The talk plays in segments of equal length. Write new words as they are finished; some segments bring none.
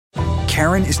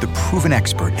Karen is the proven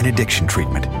expert in addiction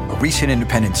treatment. A recent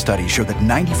independent study showed that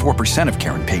 94% of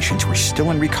Karen patients were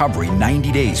still in recovery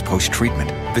 90 days post-treatment.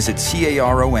 Visit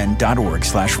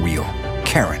caron.org/real.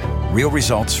 Karen, real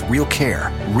results, real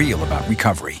care, real about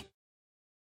recovery.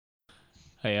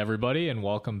 Hey everybody, and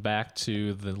welcome back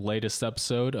to the latest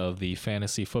episode of the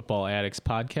Fantasy Football Addicts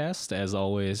podcast. As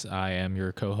always, I am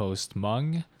your co-host,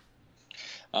 Mung.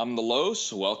 I'm the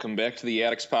Los. Welcome back to the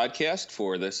Addicts podcast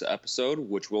for this episode,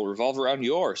 which will revolve around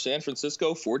your San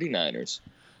Francisco 49ers.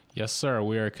 Yes, sir.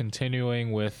 We are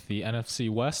continuing with the NFC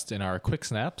West in our quick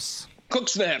snaps. Quick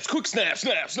snap,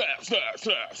 snap.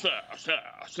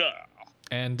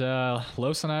 And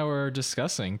Los and I were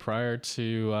discussing prior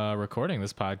to recording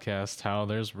this podcast how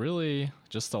there's really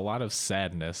just a lot of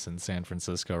sadness in San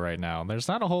Francisco right now. There's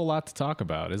not a whole lot to talk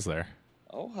about, is there?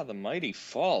 Oh, how the mighty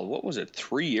fall. What was it,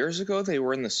 3 years ago they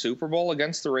were in the Super Bowl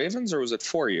against the Ravens, or was it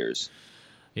 4 years?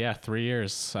 Yeah, 3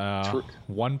 years.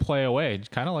 One play away,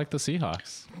 kind of like the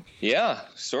Seahawks. Yeah,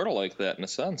 sort of like that in a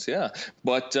sense, yeah.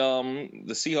 But the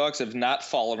Seahawks have not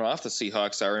fallen off. The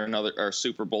Seahawks are another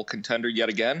Super Bowl contender yet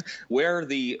again, where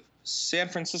the San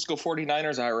Francisco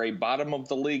 49ers are a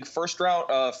bottom-of-the-league first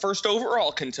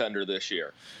overall contender this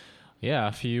year.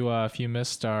 Yeah, if you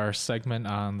missed our segment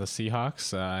on the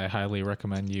Seahawks, I highly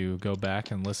recommend you go back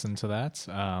and listen to that.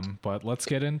 But let's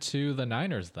get into the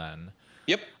Niners then.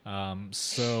 Yep.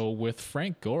 So with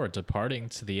Frank Gore departing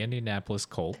to the Indianapolis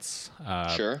Colts,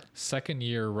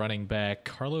 second-year running back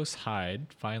Carlos Hyde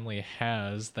finally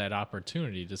has that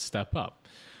opportunity to step up.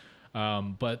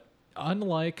 But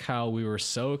unlike how we were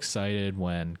so excited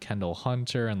when Kendall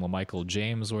Hunter and LaMichael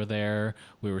James were there,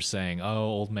 we were saying, oh,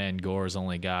 old man Gore's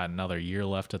only got another year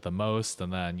left at the most,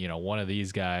 and then, one of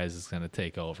these guys is going to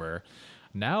take over.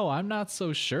 Now I'm not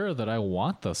so sure that I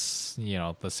want the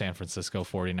San Francisco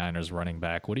 49ers running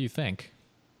back. What do you think?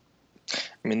 I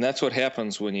mean, that's what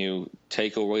happens when you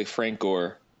take away Frank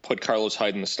Gore, put Carlos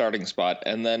Hyde in the starting spot,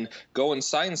 and then go and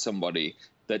sign somebody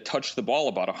that touched the ball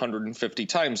about 150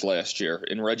 times last year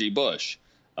in Reggie Bush.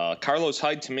 Carlos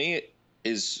Hyde, to me,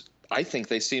 I think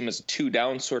they see him as a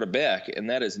two-down sort of back, and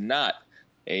that is not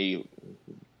a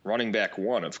running back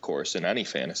one, of course, in any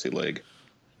fantasy league.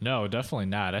 No, definitely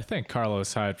not. I think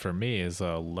Carlos Hyde, for me, is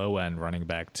a low-end running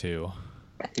back, too.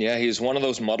 Yeah, he's one of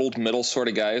those muddled middle sort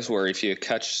of guys where if you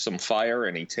catch some fire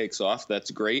and he takes off,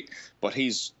 that's great, but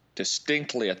he's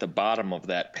distinctly at the bottom of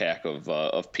that pack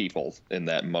of people in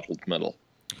that muddled middle.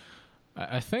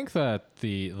 I think that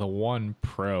the one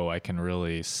pro I can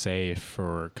really say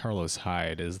for Carlos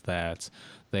Hyde is that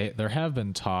there have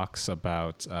been talks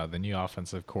about the new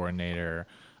offensive coordinator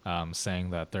saying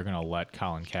that they're going to let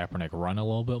Colin Kaepernick run a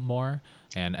little bit more.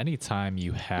 And anytime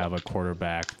you have a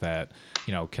quarterback that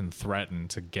can threaten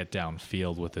to get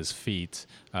downfield with his feet,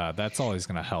 that's always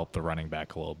going to help the running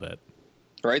back a little bit.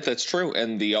 Right, that's true.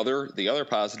 And the other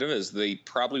positive is they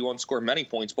probably won't score many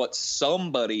points, but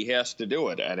somebody has to do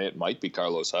it, and it might be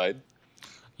Carlos Hyde.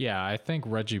 Yeah, I think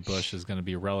Reggie Bush is going to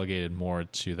be relegated more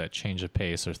to that change of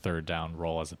pace or third down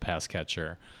role as a pass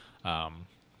catcher. Over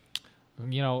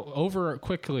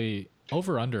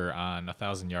under on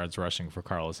 1,000 yards rushing for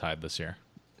Carlos Hyde this year.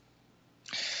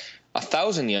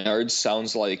 1,000 yards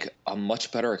sounds like a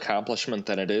much better accomplishment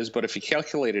than it is, but if you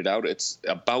calculate it out, it's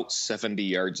about 70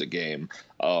 yards a game.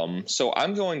 So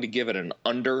I'm going to give it an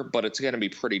under, but it's going to be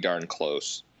pretty darn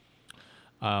close.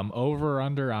 Over or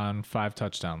under on 5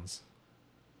 touchdowns?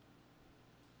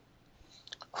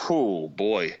 Oh,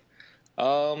 boy.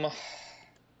 Well,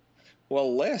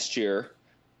 last year,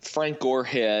 Frank Gore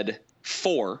had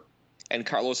 4, and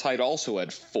Carlos Hyde also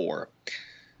had 4.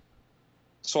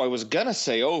 So I was going to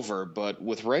say over, but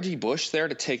with Reggie Bush there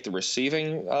to take the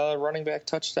receiving running back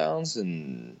touchdowns,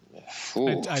 and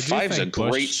 5's a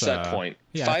great set point.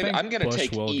 Yeah, 5, I'm going to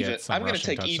take even. I'm going to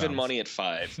take touchdowns. Even money at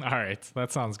 5. All right,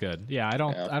 that sounds good. Yeah, I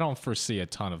don't foresee a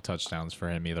ton of touchdowns for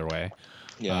him either way.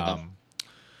 Yeah.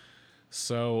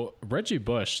 So Reggie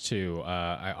Bush too,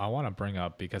 I want to bring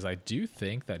up because I do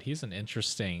think that he's an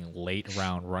interesting late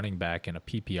round running back in a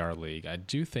PPR league. I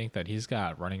do think that he's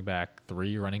got running back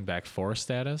 3, running back 4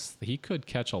 status. He could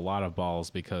catch a lot of balls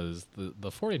because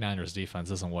the 49ers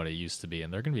defense isn't what it used to be,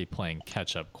 and they're going to be playing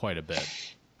catch up quite a bit.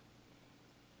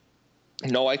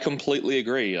 No, I completely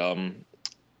agree.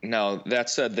 Now, that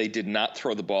said, they did not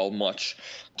throw the ball much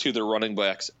to their running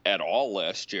backs at all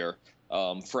last year.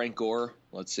 Frank Gore,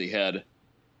 had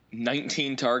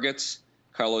 19 targets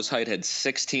Carlos Hyde had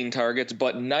 16 targets,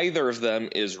 but neither of them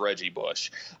is Reggie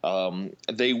Bush.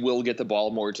 They will get the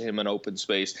ball more to him in open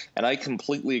space, and I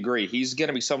completely agree. He's going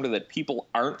to be somebody that people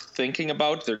aren't thinking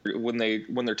about when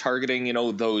they're targeting,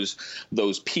 those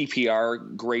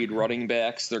PPR grade running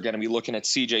backs. They're going to be looking at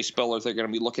C.J. Spiller. They're going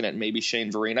to be looking at maybe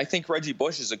Shane Vereen. I think Reggie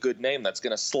Bush is a good name that's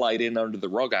going to slide in under the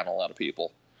rug on a lot of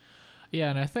people. Yeah,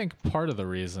 and I think part of the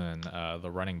reason the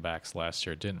running backs last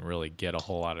year didn't really get a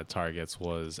whole lot of targets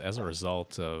was as a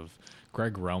result of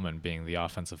Greg Roman being the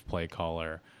offensive play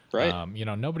caller. Right.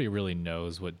 Nobody really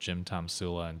knows what Jim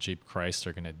Tomsula and Jeep Christ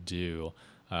are going to do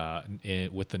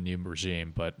with the new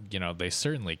regime, but, they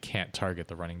certainly can't target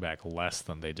the running back less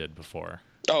than they did before.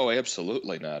 Oh,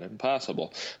 absolutely not.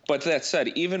 Impossible. But that said,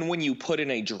 even when you put in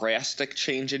a drastic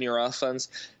change in your offense,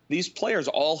 these players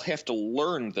all have to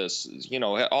learn this,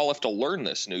 all have to learn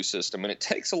this new system, and it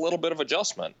takes a little bit of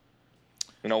adjustment.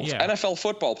 Yeah. NFL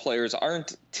football players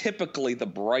aren't typically the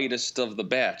brightest of the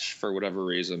batch for whatever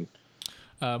reason.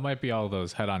 Might be all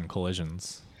those head-on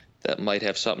collisions. That might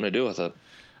have something to do with it.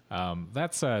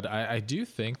 That said, I do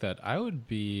think that I would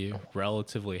be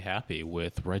relatively happy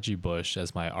with Reggie Bush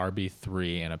as my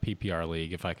RB3 in a PPR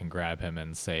league if I can grab him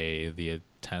in, say, the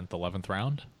 10th, 11th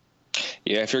round.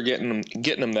 Yeah, if you're getting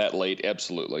him that late,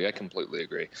 absolutely. I completely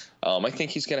agree. I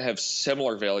think he's going to have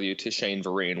similar value to Shane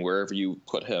Vereen wherever you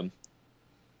put him.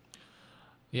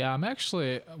 Yeah, I'm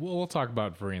actually, we'll talk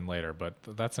about Vereen later, but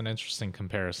that's an interesting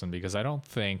comparison because I don't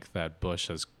think that Bush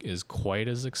is quite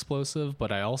as explosive,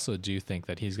 but I also do think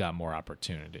that he's got more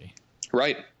opportunity.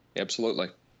 Right, absolutely.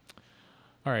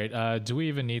 All right, do we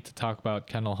even need to talk about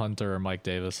Kendall Hunter or Mike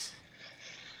Davis?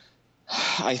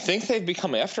 I think they've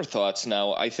become afterthoughts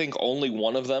now. I think only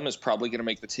one of them is probably going to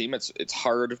make the team. It's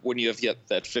hard when you have yet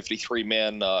that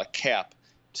 53-man cap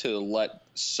to let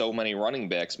so many running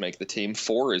backs make the team.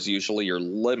 4 is usually your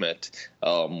limit.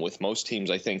 With most teams,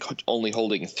 I think only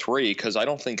holding 3 because I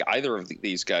don't think either of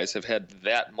these guys have had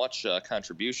that much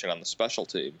contribution on the special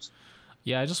teams.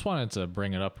 Yeah, I just wanted to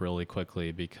bring it up really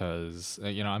quickly because,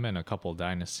 I'm in a couple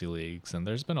dynasty leagues, and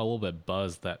there's been a little bit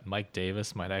buzz that Mike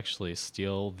Davis might actually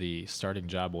steal the starting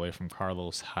job away from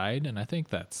Carlos Hyde, and I think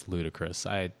that's ludicrous.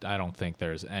 I don't think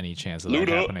there's any chance of that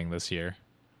happening this year.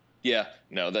 Yeah,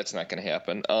 no, that's not going to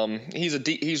happen.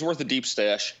 He's worth a deep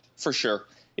stash for sure.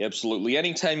 Absolutely.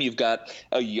 Anytime you've got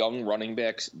a young running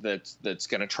back that's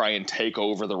going to try and take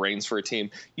over the reins for a team,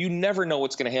 you never know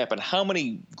what's going to happen. How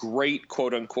many great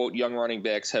quote-unquote young running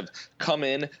backs have come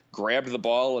in, grabbed the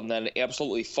ball, and then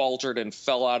absolutely faltered and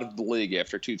fell out of the league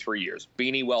after 2-3 years?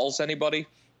 Beanie Wells, anybody?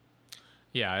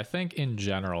 Yeah, I think in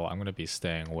general, I'm going to be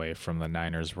staying away from the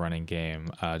Niners running game.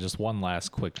 Just one last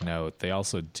quick note. They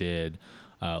also did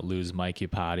lose Mike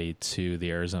Iupati to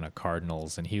the Arizona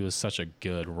Cardinals, and he was such a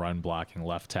good run-blocking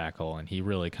left tackle, and he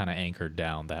really kind of anchored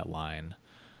down that line.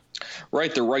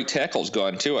 Right, the right tackle's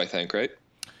gone too, I think, right?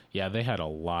 Yeah, they had a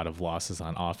lot of losses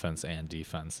on offense and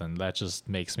defense, and that just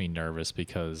makes me nervous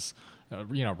because,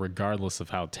 regardless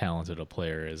of how talented a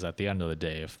player is, at the end of the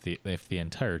day, if the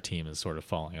entire team is sort of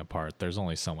falling apart, there's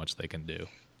only so much they can do.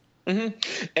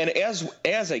 Mm-hmm. And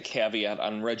as a caveat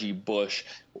on Reggie Bush,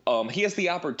 he has the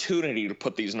opportunity to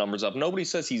put these numbers up. Nobody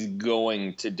says he's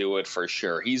going to do it for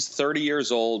sure. He's 30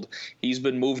 years old. He's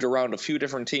been moved around a few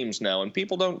different teams now, and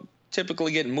people don't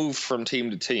typically get moved from team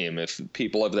to team if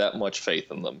people have that much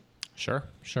faith in them. Sure.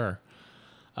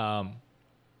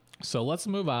 So let's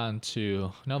move on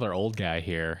to another old guy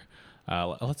here.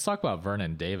 Let's talk about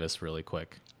Vernon Davis really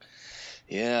quick.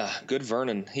 Yeah, good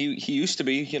Vernon. He used to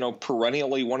be,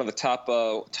 perennially one of the top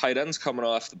tight ends coming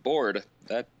off the board.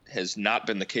 That has not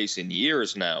been the case in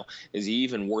years now. Is he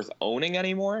even worth owning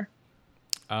anymore?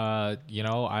 I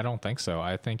don't think so.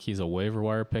 I think he's a waiver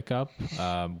wire pickup.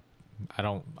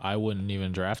 I wouldn't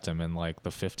even draft him in like the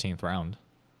 15th round.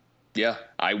 Yeah,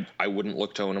 I wouldn't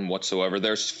look to own him whatsoever.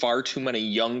 There's far too many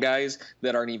young guys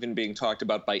that aren't even being talked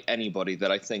about by anybody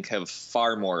that I think have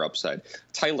far more upside.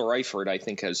 Tyler Eifert, I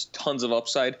think, has tons of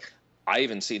upside. I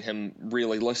haven't seen him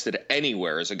really listed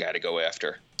anywhere as a guy to go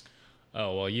after.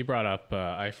 Oh, well, you brought up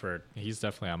Eifert. He's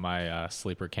definitely on my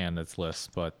sleeper candidates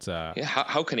list. But yeah,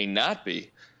 how can he not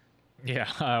be?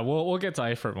 Yeah, we'll get to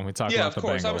Eifert when we talk about the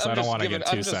Bengals. I don't want to get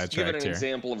too sidetracked here. I'm just giving an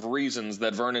example of reasons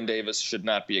that Vernon Davis should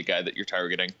not be a guy that you're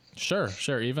targeting. Sure.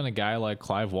 Even a guy like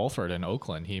Clive Wolford in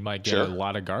Oakland, he might get a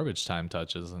lot of garbage time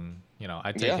touches, and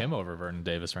I'd take him over Vernon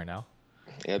Davis right now.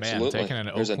 Absolutely. Man, taking an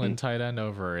Oakland tight end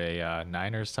over a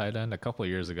Niners tight end a couple of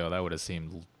years ago, that would have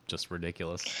seemed just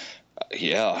ridiculous.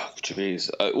 Yeah, geez.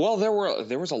 Well,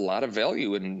 there was a lot of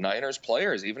value in Niners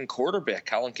players. Even quarterback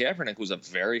Colin Kaepernick was a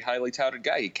very highly touted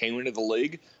guy. He came into the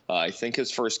league. I think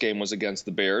his first game was against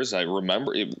the Bears. I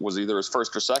remember it was either his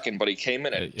first or second, but he came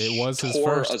in and it was his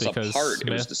tore first us because apart. Smith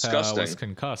It was disgusting. Was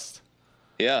concussed.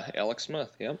 Yeah, Alex Smith.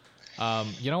 Yep.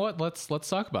 You know what? Let's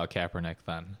talk about Kaepernick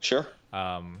then. Sure.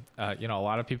 You know, a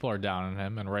lot of people are down on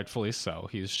him, and rightfully so.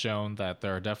 He's shown that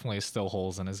there are definitely still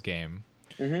holes in his game.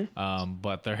 Mm-hmm.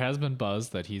 But there has been buzz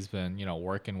that he's been, you know,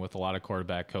 working with a lot of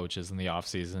quarterback coaches in the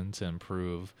offseason to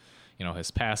improve, you know, his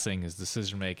passing, his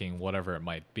decision making, whatever it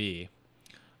might be.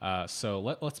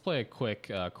 So let's play a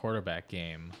quick quarterback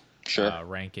game, sure.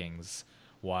 Rankings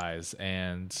wise,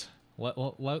 and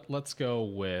let's go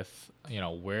with, you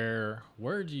know, where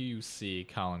do you see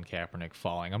Colin Kaepernick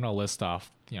falling? I'm gonna list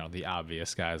off, you know, the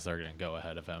obvious guys that are gonna go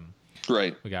ahead of him.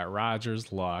 Right. We got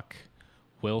Rodgers, Luck,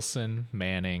 Wilson,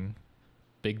 Manning,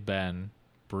 Big Ben,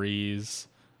 Breeze,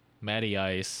 Matty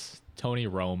Ice, Tony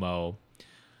Romo,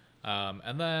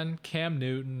 and then Cam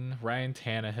Newton, Ryan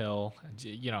Tannehill.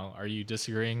 You know, are you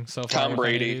disagreeing so far? Tom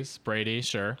Brady. Brady,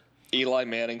 sure. Eli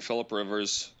Manning, Phillip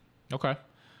Rivers. Okay.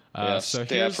 Yeah, so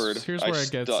Stafford. Here's where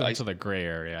it gets into the gray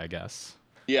area, I guess.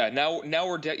 Yeah, now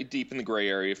we're deep in the gray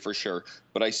area for sure,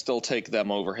 but I still take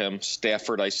them over him.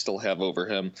 Stafford I still have over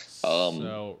him.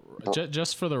 So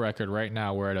just for the record, right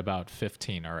now we're at about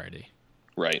 15 already.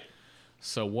 Right.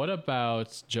 So what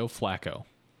about Joe Flacco?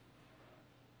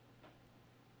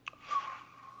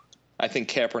 I think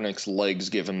Kaepernick's legs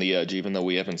give him the edge, even though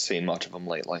we haven't seen much of him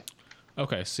lately.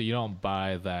 Okay, so you don't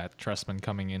buy that Trestman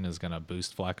coming in is going to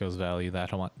boost Flacco's value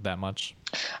that much?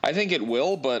 I think it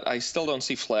will, but I still don't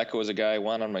see Flacco as a guy I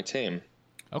want on my team.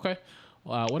 Okay.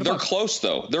 They're close,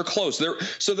 though. They're close.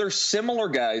 They're similar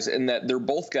guys in that they're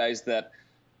both guys that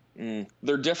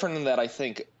they're different in that I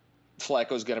think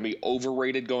Flacco's going to be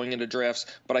overrated going into drafts,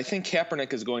 but I think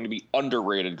Kaepernick is going to be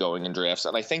underrated going in drafts,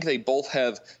 and I think they both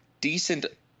have decent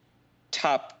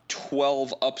top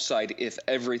 12 upside if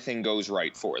everything goes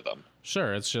right for them.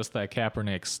 Sure, it's just that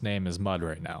Kaepernick's name is mud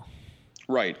right now.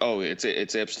 Right. Oh, it's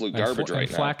absolute garbage right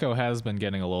now. Flacco has been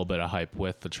getting a little bit of hype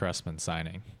with the Trestman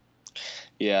signing.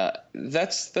 Yeah,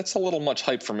 that's a little much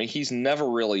hype for me. He's never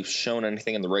really shown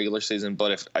anything in the regular season,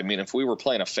 but if we were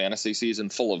playing a fantasy season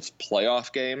full of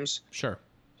playoff games, sure,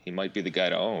 he might be the guy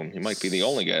to own. He might be the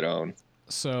only guy to own.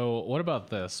 So, what about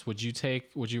this? Would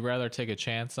you rather take a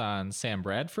chance on Sam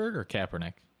Bradford or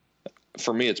Kaepernick?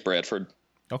 For me, it's Bradford.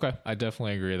 Okay, I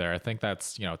definitely agree there. I think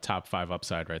that's, you know, top 5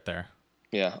 upside right there.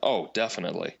 Yeah. Oh,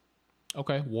 definitely.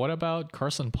 Okay. What about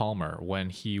Carson Palmer when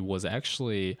he was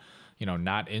actually, you know,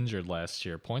 not injured last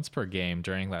year? Points per game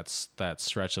during that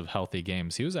stretch of healthy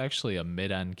games, he was actually a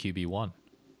mid-end QB1.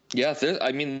 Yeah,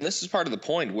 this is part of the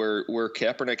point where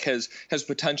Kaepernick has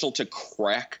potential to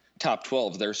crack top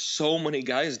 12. There's so many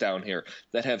guys down here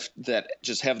that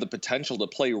just have the potential to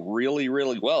play really,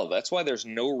 really well. That's why there's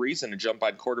no reason to jump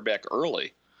on quarterback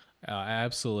early. I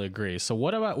absolutely agree. So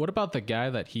what about the guy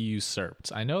that he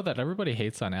usurped? I know that everybody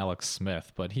hates on Alex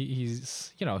Smith, but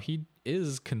he's you know, he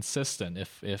is consistent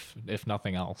if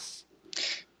nothing else.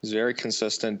 He's very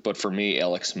consistent, but for me,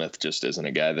 Alex Smith just isn't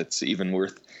a guy that's even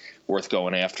worth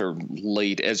going after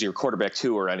late as your quarterback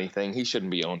 2 or anything. He shouldn't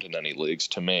be owned in any leagues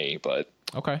to me, but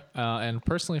okay. And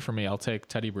personally for me, I'll take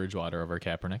Teddy Bridgewater over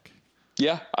Kaepernick.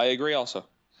 Yeah, I agree also.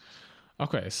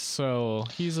 Okay, so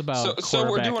he's about so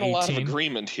we're doing 18. a lot of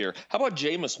agreement here. How about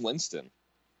Jameis Winston?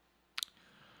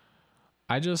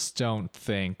 I just don't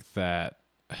think that,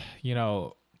 you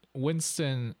know,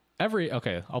 Winston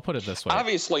okay, I'll put it this way.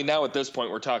 Obviously, now at this point,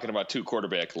 we're talking about 2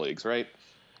 quarterback leagues, right?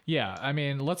 Yeah, I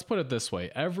mean, let's put it this way.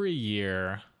 Every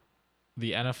year,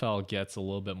 the NFL gets a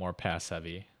little bit more pass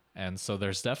heavy, and so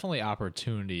there's definitely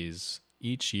opportunities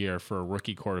each year for a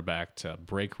rookie quarterback to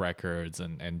break records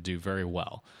and do very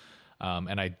well.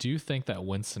 And I do think that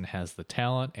Winston has the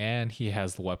talent and he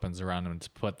has the weapons around him to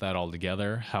put that all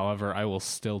together. However, I will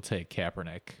still take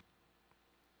Kaepernick.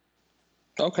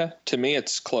 Okay. To me,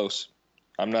 it's close.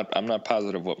 I'm not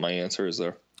positive what my answer is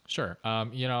there. Sure.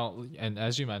 You know, and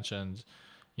as you mentioned,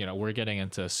 you know, we're getting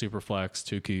into Superflex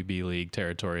 2 QB league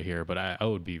territory here, but I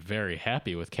would be very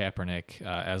happy with Kaepernick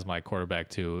as my quarterback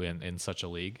 2 in such a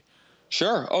league.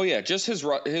 Sure. Oh yeah, just his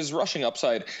rushing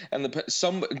upside and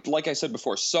like I said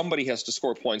before, somebody has to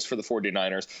score points for the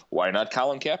 49ers. Why not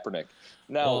Colin Kaepernick?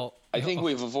 Now, I think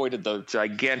we've avoided the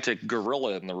gigantic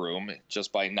gorilla in the room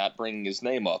just by not bringing his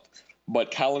name up.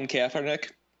 But Colin Kaepernick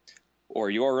or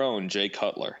your own Jay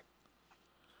Cutler?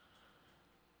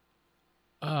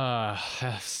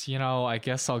 You know, I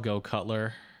guess I'll go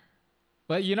Cutler.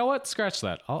 But you know what? Scratch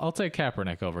that. I'll take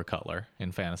Kaepernick over Cutler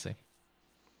in fantasy.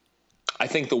 I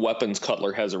think the weapons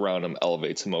Cutler has around him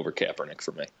elevates him over Kaepernick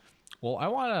for me. Well, I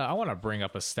wanna bring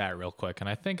up a stat real quick, and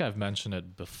I think I've mentioned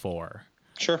it before.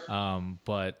 Sure.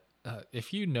 But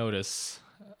if you notice,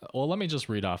 well, let me just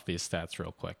read off these stats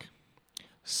real quick.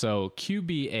 So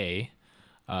QBA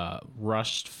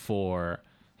rushed for.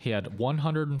 He had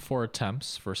 104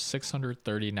 attempts for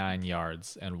 639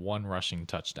 yards and 1 rushing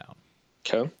touchdown.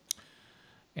 Okay.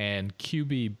 And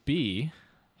QBB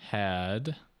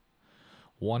had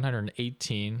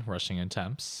 118 rushing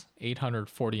attempts,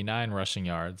 849 rushing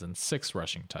yards, and 6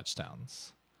 rushing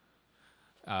touchdowns.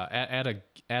 At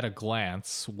a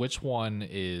glance, which one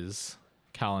is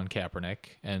Colin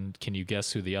Kaepernick, and can you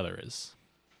guess who the other is?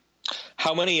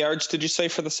 How many yards did you say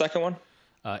for the second one?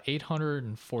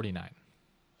 849.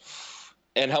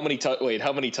 And how many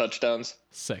touchdowns?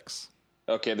 6.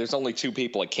 Okay, there's only 2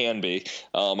 people it can be.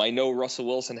 I know Russell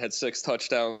Wilson had 6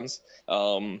 touchdowns,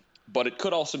 but it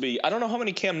could also be – I don't know how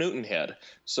many Cam Newton had,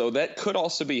 so that could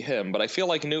also be him. But I feel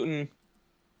like Newton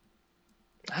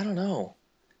 – I don't know.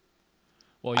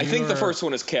 Well, I think the first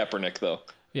one is Kaepernick, though.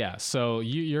 Yeah, so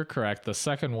you're correct. The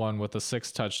second one with the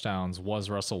 6 touchdowns was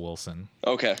Russell Wilson.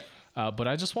 Okay. But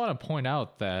I just want to point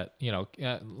out that,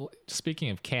 speaking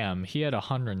of Cam, he had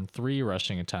 103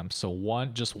 rushing attempts, so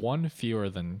just one fewer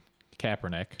than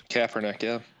Kaepernick. Kaepernick,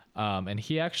 yeah. And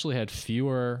he actually had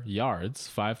fewer yards,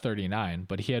 539,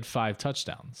 but he had 5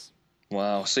 touchdowns.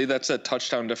 Wow. See, that's a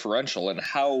touchdown differential, and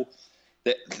how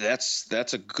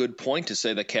that's a good point to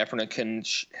say that Kaepernick can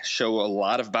show a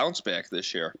lot of bounce back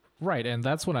this year. Right, and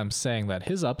that's what I'm saying, that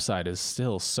his upside is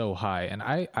still so high, and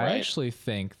I actually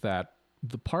think that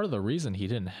the part of the reason he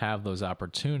didn't have those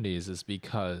opportunities is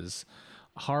because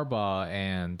Harbaugh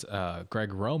and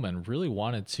Greg Roman really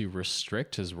wanted to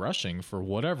restrict his rushing for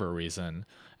whatever reason.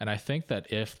 And I think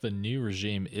that if the new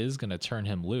regime is going to turn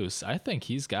him loose, I think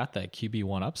he's got that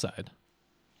QB1 upside.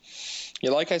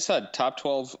 Yeah, like I said, top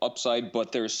 12 upside,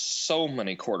 but there's so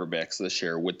many quarterbacks this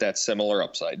year with that similar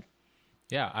upside.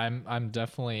 Yeah, I'm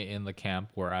definitely in the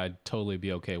camp where I'd totally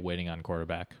be okay waiting on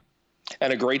quarterback.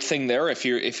 And a great thing there, if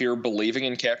you're believing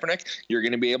in Kaepernick, you're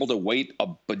going to be able to wait a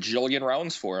bajillion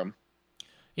rounds for him.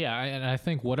 Yeah, and I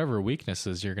think whatever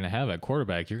weaknesses you're going to have at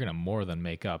quarterback, you're going to more than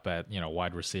make up at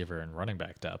wide receiver and running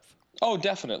back depth. Oh,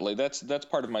 definitely. That's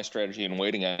part of my strategy in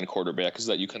waiting on quarterback is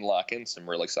that you can lock in some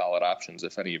really solid options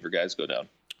if any of your guys go down.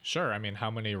 Sure. I mean,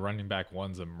 how many running back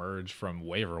ones emerge from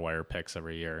waiver wire picks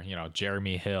every year?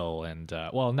 Jeremy Hill and,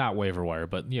 not waiver wire,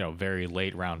 but, very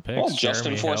late round picks. Well,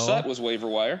 Justin Forsett was waiver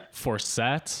wire.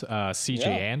 Forsett, CJ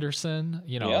Anderson,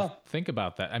 Think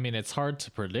about that. I mean, it's hard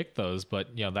to predict those, but,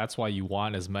 that's why you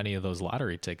want as many of those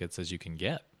lottery tickets as you can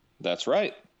get. That's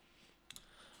right.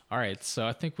 All right, so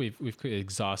I think we've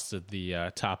exhausted the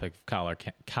topic of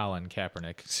Colin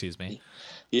Kaepernick. Excuse me.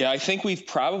 Yeah, I think we've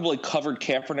probably covered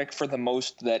Kaepernick for the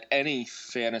most that any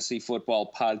fantasy football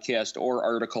podcast or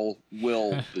article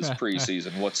will this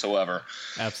preseason whatsoever.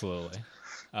 Absolutely.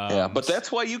 But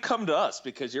that's why you come to us,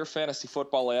 because you're fantasy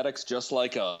football addicts just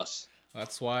like us.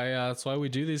 That's why we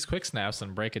do these quick snaps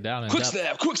and break it down. Quick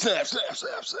snap.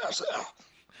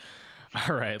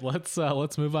 All right,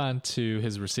 let's move on to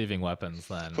his receiving weapons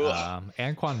then.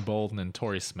 Anquan Boldin and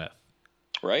Torrey Smith.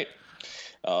 Right.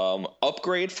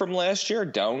 Upgrade from last year,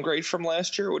 downgrade from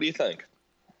last year. What do you think?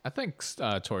 I think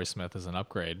Torrey Smith is an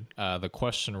upgrade. The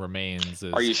question remains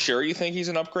is... Are you sure you think he's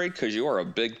an upgrade? Because you are a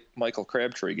big Michael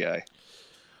Crabtree guy.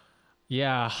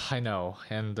 Yeah, I know.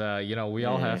 And, we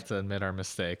all have to admit our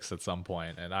mistakes at some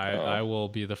point. And I will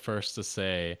be the first to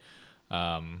say...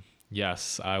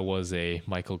 yes, I was a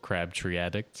Michael Crabtree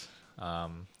addict.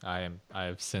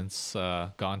 I've since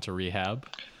gone to rehab.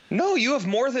 No, you have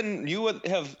more than you would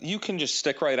have. You can just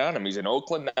stick right on him. He's in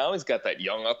Oakland now. He's got that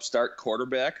young upstart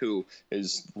quarterback who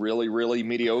is really, really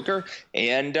mediocre.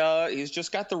 And he's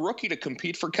just got the rookie to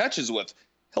compete for catches with.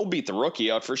 He'll beat the rookie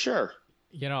out for sure.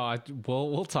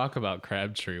 We'll talk about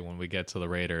Crabtree when we get to the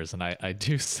Raiders, and I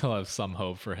do still have some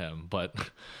hope for him. But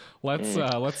let's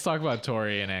talk about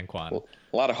Torrey and Anquan. Well,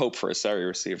 a lot of hope for a sorry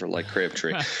receiver like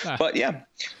Crabtree. But yeah,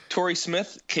 Torrey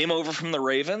Smith came over from the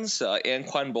Ravens.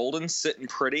 Anquan Boldin sitting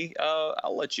pretty.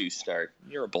 I'll let you start.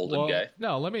 You're a Boldin guy.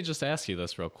 No, let me just ask you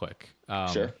this real quick.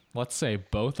 Sure. Let's say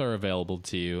both are available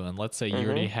to you, and let's say you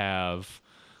already have,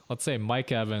 let's say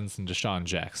Mike Evans and Deshaun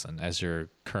Jackson as your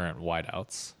current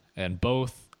wideouts. And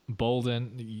both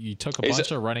Boldin, you took a bunch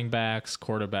of running backs,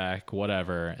 quarterback,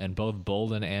 whatever, and both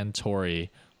Boldin and Torrey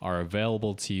are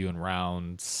available to you in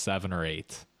round 7 or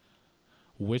 8.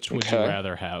 Which would you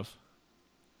rather have?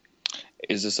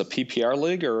 Is this a PPR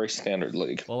league or a standard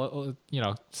league? Well,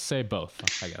 say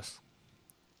both, I guess.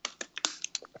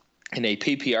 In a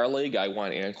PPR league, I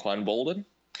want Anquan Boldin.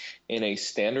 in a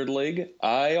standard league,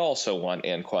 I also want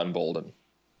Anquan Boldin.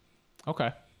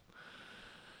 Okay.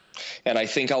 And I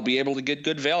think I'll be able to get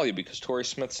good value because Torrey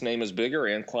Smith's name is bigger.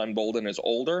 Anquan Boldin is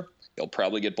older. He'll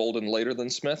probably get Boldin later than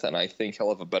Smith, and I think he'll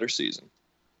have a better season.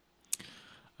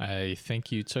 I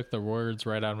think you took the words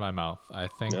right out of my mouth. I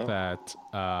think that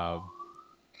I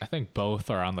think both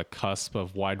are on the cusp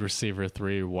of wide receiver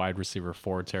 3, wide receiver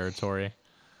 4 territory.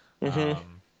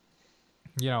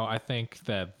 I think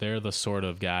that they're the sort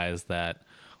of guys that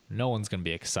no one's going to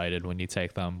be excited when you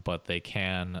take them, but they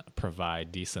can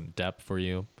provide decent depth for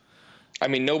you. I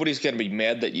mean, nobody's going to be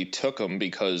mad that you took them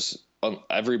because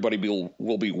everybody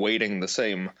will be waiting the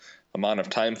same amount of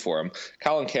time for him.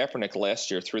 Colin Kaepernick last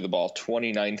year threw the ball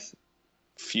 29th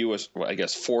fewest, well, I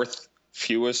guess 4th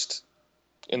fewest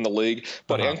in the league,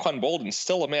 but Anquan Boldin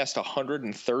still amassed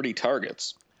 130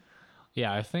 targets.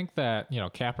 Yeah, I think that,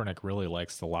 Kaepernick really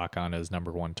likes to lock on his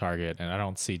number one target, and I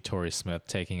don't see Torrey Smith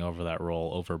taking over that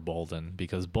role over Boldin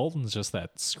because Bolden's just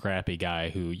that scrappy guy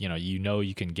who,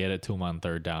 you can get it to him on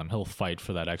third down. He'll fight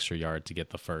for that extra yard to get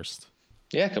the first.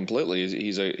 Yeah, completely.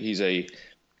 He's a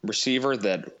receiver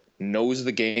that knows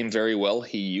the game very well.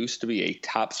 He used to be a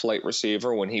top flight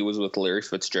receiver when he was with Larry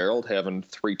Fitzgerald, having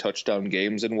 3 touchdown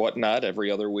games and whatnot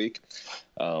every other week.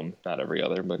 Not every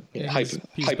other, but he's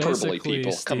hyperbole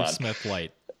people. Steve Come on. Smith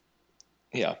light.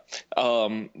 Yeah.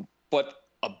 But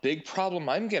a big problem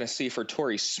I'm going to see for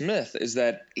Torrey Smith is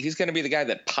that he's going to be the guy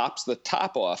that pops the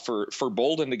top off for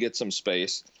Boldin to get some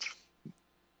space.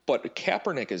 But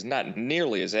Kaepernick is not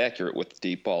nearly as accurate with the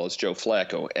deep ball as Joe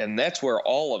Flacco. And that's where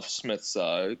all of Smith's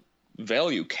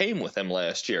value came with him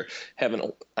last year,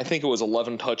 having, I think it was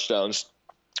 11 touchdowns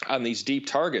on these deep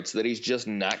targets that he's just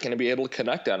not going to be able to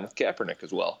connect on with Kaepernick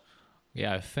as well.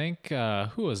 Yeah, I think,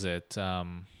 who was it?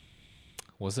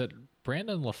 Was it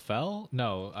Brandon LaFell?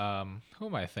 No, who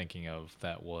am I thinking of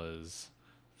that was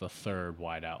the third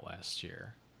wideout last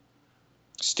year?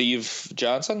 Steve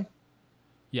Johnson?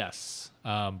 Yes.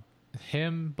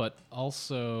 Him, but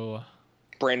also...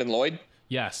 Brandon Lloyd?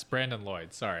 Yes, Brandon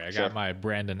Lloyd. Sorry, I got my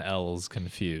Brandon L's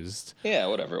confused. Yeah,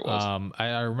 whatever it was.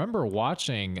 I remember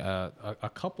watching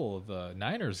a couple of the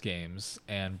Niners games,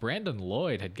 and Brandon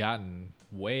Lloyd had gotten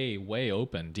way, way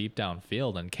open deep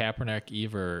downfield, and Kaepernick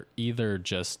either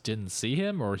just didn't see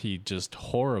him or he just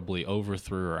horribly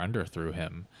overthrew or underthrew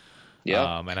him.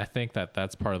 Yeah. And I think that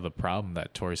that's part of the problem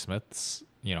that Torrey Smith's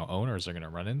owners are going to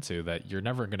run into, that you're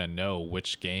never going to know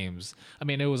which games. I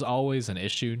mean, it was always an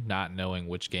issue not knowing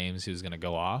which games he was going to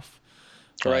go off.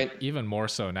 Right. Even more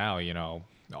so now,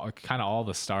 kind of all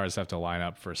the stars have to line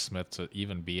up for Smith to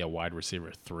even be a wide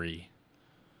receiver 3.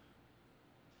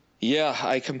 Yeah,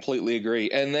 I completely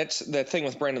agree. And that thing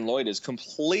with Brandon Lloyd is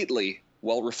completely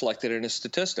well reflected in his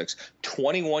statistics.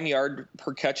 21 yard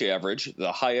per catch average,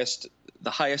 the highest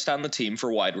on the team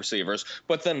for wide receivers,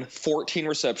 but then 14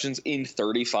 receptions in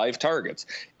 35 targets.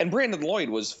 And Brandon Lloyd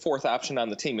was 4th option on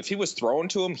the team. If he was thrown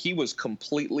to him, he was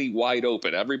completely wide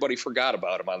open. Everybody forgot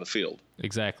about him on the field.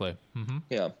 Exactly. Mm-hmm.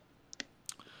 Yeah.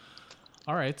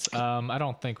 All right. I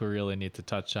don't think we really need to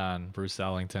touch on Bruce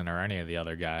Ellington or any of the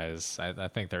other guys. I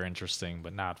think they're interesting,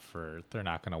 but they're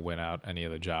not going to win out any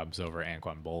of the jobs over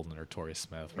Anquan Boldin or Torrey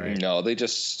Smith, right? No, they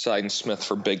just signed Smith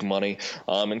for big money.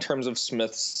 In terms of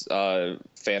Smith's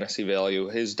fantasy value,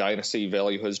 his dynasty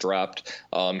value has dropped.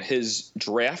 His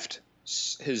draft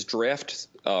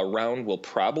round will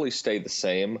probably stay the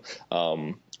same.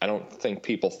 I don't think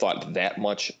people thought that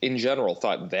much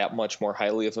more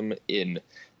highly of him in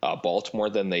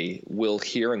Baltimore than they will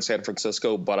here in San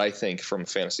Francisco, but I think from a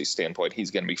fantasy standpoint,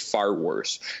 he's going to be far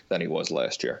worse than he was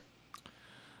last year.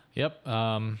 Yep.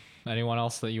 Anyone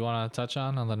else that you want to touch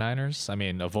on the Niners? I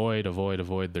mean, avoid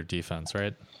their defense,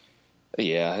 right?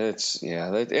 Yeah,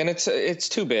 it's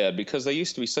too bad because they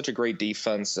used to be such a great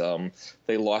defense.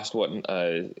 They lost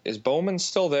is Bowman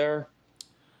still there?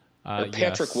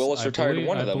 Patrick Willis retired.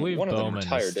 One of them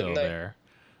retired, didn't they? There.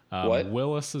 What?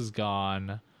 Willis is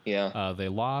gone. Yeah. They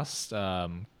lost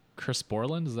Chris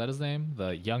Borland. Is that his name?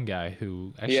 The young guy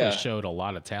who actually showed a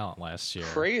lot of talent last year.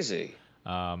 Crazy.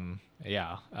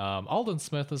 Yeah. Aldon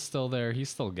Smith is still there. He's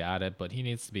still got it, but he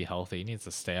needs to be healthy. He needs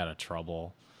to stay out of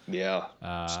trouble. Yeah.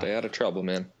 Stay out of trouble,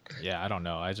 man. Yeah, I don't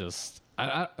know.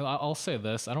 I'll say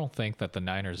this. I don't think that the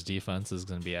Niners defense is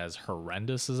going to be as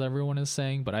horrendous as everyone is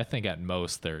saying, but I think at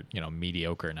most they're,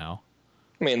 mediocre now.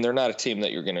 I mean, they're not a team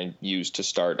that you're going to use to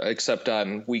start, except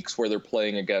on weeks where they're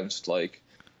playing against, like,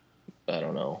 I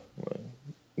don't know.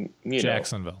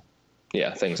 Jacksonville.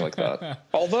 Yeah, things like that.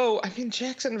 Although, I mean,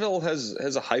 Jacksonville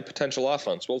has a high potential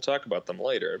offense. We'll talk about them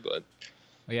later, but...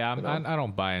 Yeah, I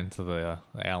don't buy into the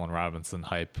Allen Robinson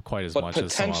hype quite as much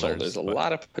as some others. There's a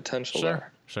lot of potential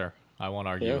there. Sure. I won't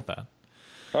argue with that.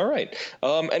 All right.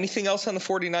 Anything else on the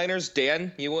 49ers?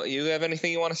 Dan, you have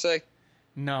anything you want to say?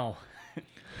 No.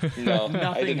 No.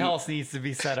 Nothing else needs to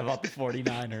be said about the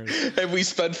 49ers. Have we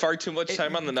spent far too much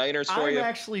time on the Niners for you? I'm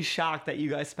actually shocked that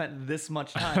you guys spent this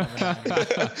much time on the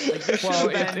Niners. Well,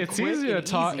 it's easier to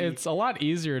talk. It's a lot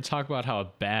easier to talk about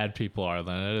how bad people are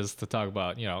than it is to talk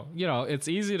about, it's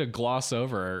easy to gloss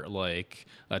over like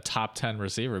a top 10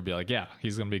 receiver and be like, yeah,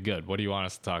 he's going to be good. What do you want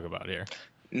us to talk about here?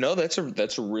 No, that's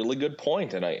a really good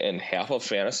point. And half of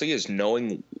fantasy is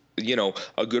knowing,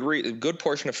 a good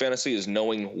portion of fantasy is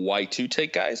knowing why to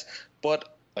take guys,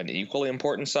 but an equally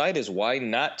important side is why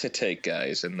not to take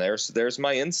guys. And there's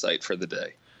my insight for the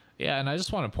day. Yeah, and I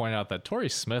just want to point out that Torrey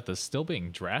Smith is still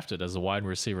being drafted as a wide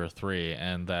receiver 3,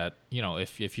 and that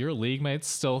if your league mates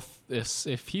still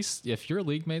if your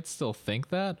league mates still think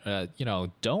that,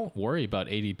 don't worry about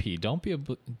ADP.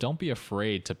 Don't be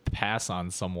afraid to pass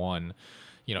on someone.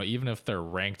 Even if they're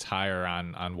ranked higher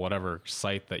on whatever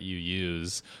site that you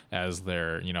use as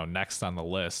their, next on the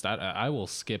list. I will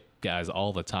skip guys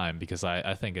all the time because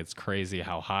I think it's crazy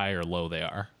how high or low they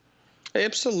are.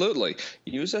 Absolutely.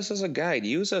 Use us as a guide.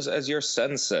 Use us as your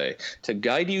sensei to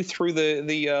guide you through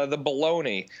the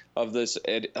baloney of this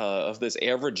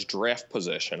average draft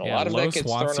position. A lot of that gets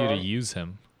wants thrown you around. to use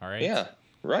him. All right. Yeah.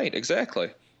 Right. Exactly.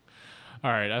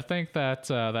 All right. I think that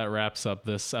wraps up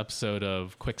this episode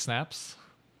of Quick Snaps.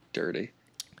 Dirty.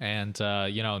 And,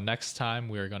 next time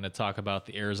we're going to talk about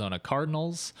the Arizona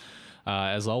Cardinals.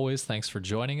 As always, thanks for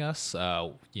joining us.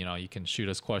 You can shoot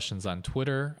us questions on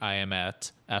Twitter. I am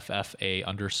at FFA_MENG.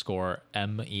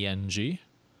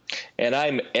 And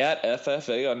I'm at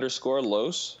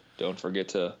FFA_Los. Don't forget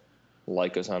to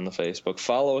like us on the Facebook.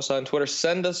 Follow us on Twitter.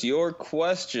 Send us your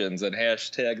questions and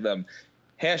hashtag them.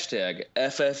 Hashtag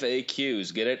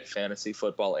FFAQs. Get it? Fantasy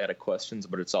Football Attic Questions,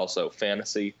 but it's also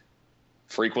Fantasy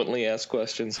Frequently Asked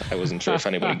Questions. I wasn't sure if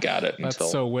anybody got it. That's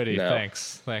so witty. No.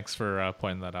 Thanks for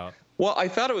pointing that out. Well, I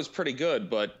thought it was pretty good,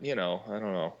 but, I don't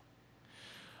know.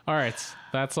 All right.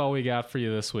 That's all we got for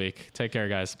you this week. Take care,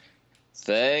 guys.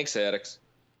 Thanks, addicts.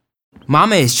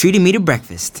 Mama is treating me to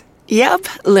breakfast. Yep.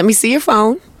 Let me see your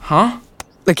phone. Huh?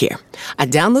 Look here. I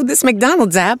download this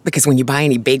McDonald's app because when you buy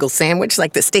any bagel sandwich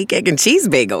like the steak, egg, and cheese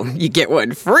bagel, you get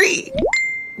one free.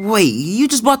 Wait, you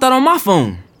just bought that on my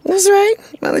phone. That's right.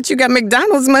 Now that you got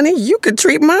McDonald's money, you could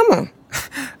treat Mama.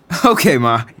 Okay,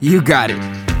 Ma. You got it.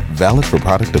 Valid for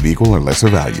product of equal or lesser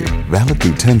value. Valid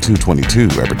through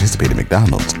 10/2/22 at participating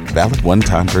McDonald's. Valid one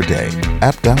time per day.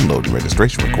 App download and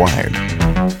registration required.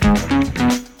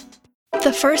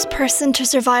 The first person to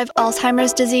survive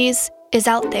Alzheimer's disease is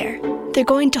out there. They're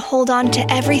going to hold on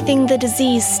to everything the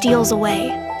disease steals away.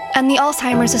 And the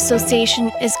Alzheimer's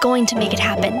Association is going to make it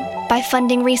happen by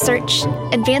funding research,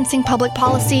 advancing public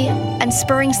policy, and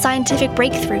spurring scientific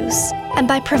breakthroughs, and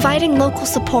by providing local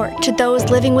support to those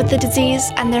living with the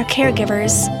disease and their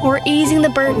caregivers, or easing the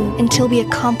burden until we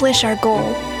accomplish our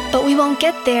goal. But we won't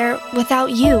get there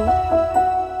without you.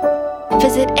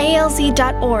 Visit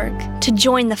alz.org to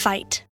join the fight.